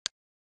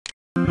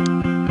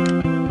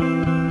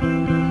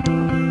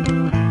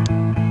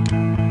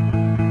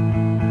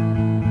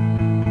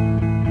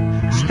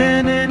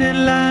Standing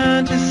in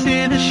line to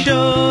see the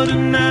show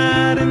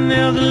tonight, and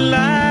there's a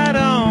light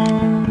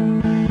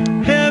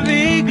on,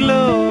 heavy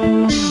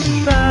glow.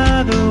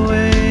 By the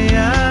way,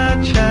 I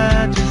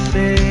tried to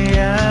say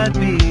I'd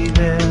be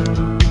there,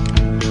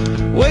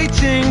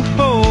 waiting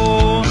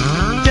for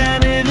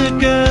Danny the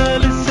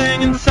girl is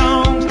singing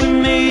songs to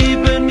me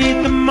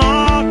beneath the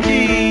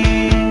marquee.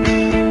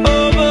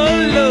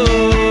 Overload.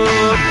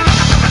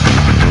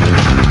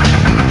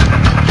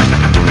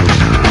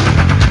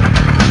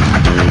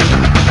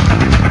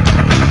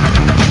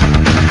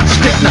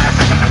 Stick knife,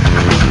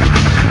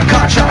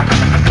 car chop,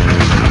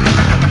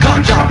 gun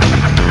job,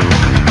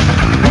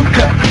 root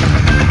cut.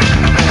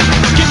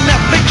 Skin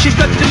that flick, she's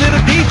got the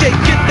little DJ.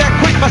 Get that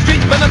quick, my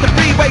street, but on the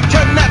freeway.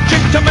 Turn that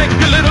trick to make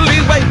a little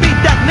leeway. Beat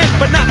that nick,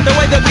 but not the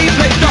way that we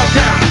play.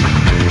 Dogtown,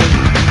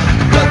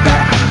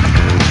 bloodbath,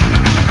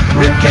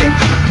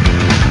 ribcage,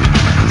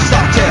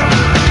 sawtail.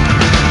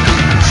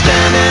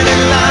 Standing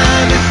in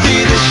line to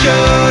see the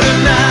show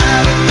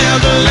tonight, and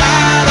there's a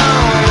light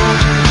on,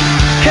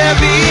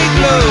 heavy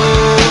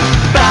glow.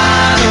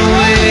 By the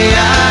way,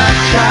 I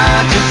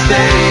tried to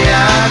say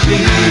I'd be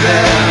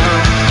there,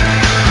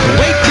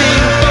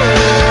 waiting for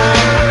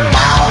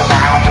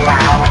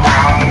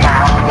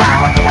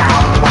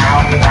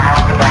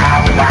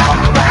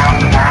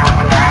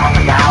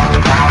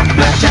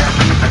blackjack,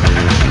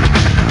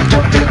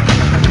 dope dick,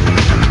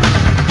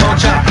 pawn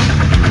shop,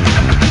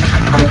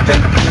 quick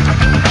pick.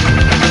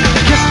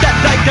 Kiss that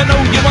dyke, I know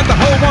you want the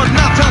whole one.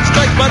 Not on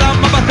strike, but I'm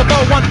about to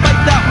blow one.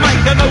 Bite that mic,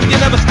 I know you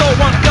never stole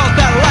one. Girls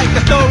that like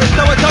a story,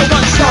 so I told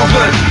one. So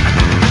good,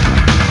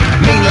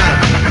 mean line,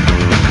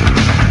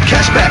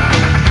 cashback,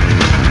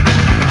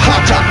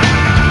 hot top.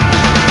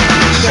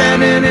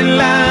 Standing in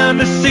line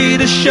to see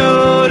the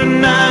show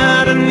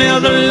tonight, and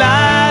there's a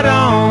light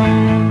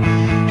on,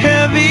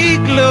 heavy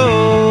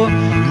glow.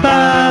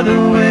 By the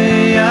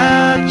way,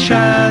 I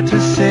tried to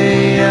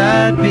say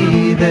I'd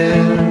be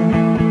there,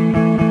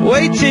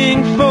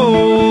 waiting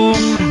for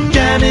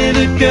Danny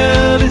the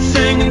girl is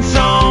singing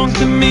songs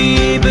to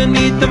me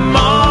beneath the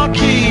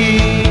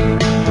marquee.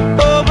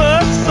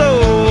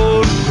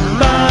 Oversold.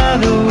 By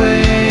the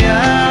way,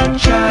 I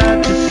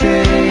tried to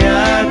say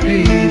I'd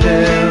be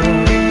there,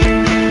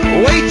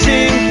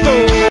 waiting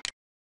for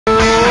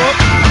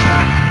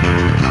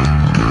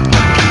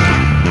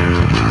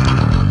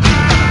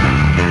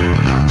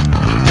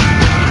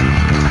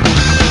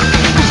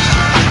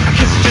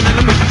kissing in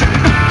the mood,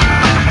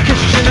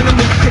 kissing in the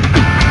mood,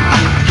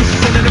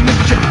 kissing in the mood,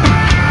 kissing in the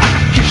mood,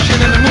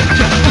 kissing in the mood,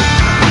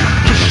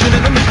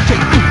 kissing in the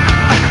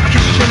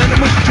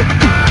mood,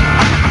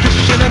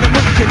 kissing in the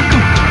mood.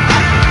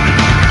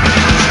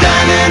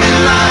 Standing in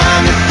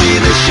line to see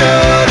the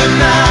show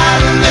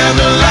tonight, and there's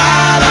a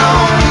light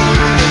on,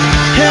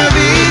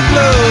 heavy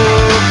glow.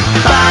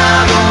 By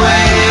the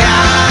way,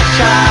 I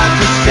tried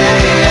to say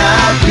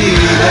I'd be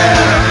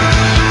there,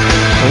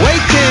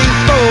 waiting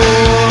for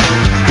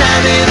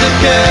Danny the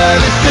girl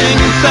is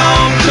singing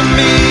songs to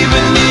me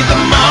beneath the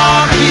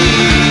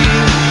marquee.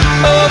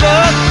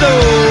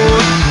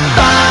 Overload.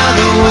 By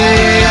the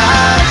way,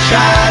 I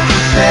tried to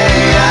say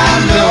I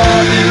know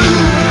you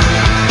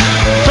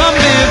from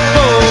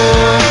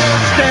before.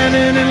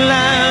 Standing in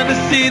line to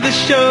see the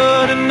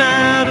show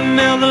tonight, and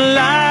there's a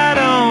light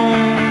on,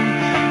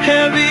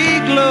 heavy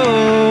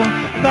glow.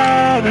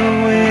 By the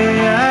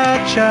way,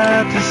 I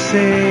tried to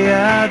say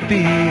I'd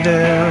be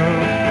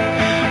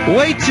there,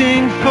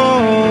 waiting for.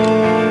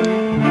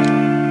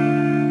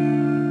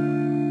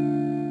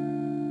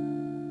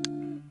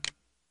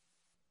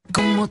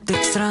 Cómo te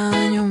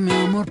extraño, mi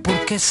amor,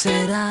 ¿por qué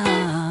será?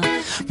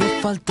 Me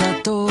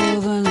falta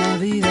todo en la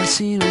vida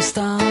si no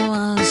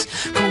estabas.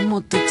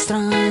 Cómo te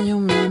extraño,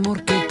 mi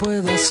amor, ¿qué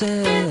puedo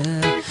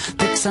hacer?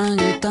 Te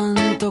extraño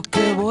tanto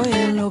que voy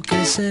a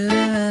enloquecer.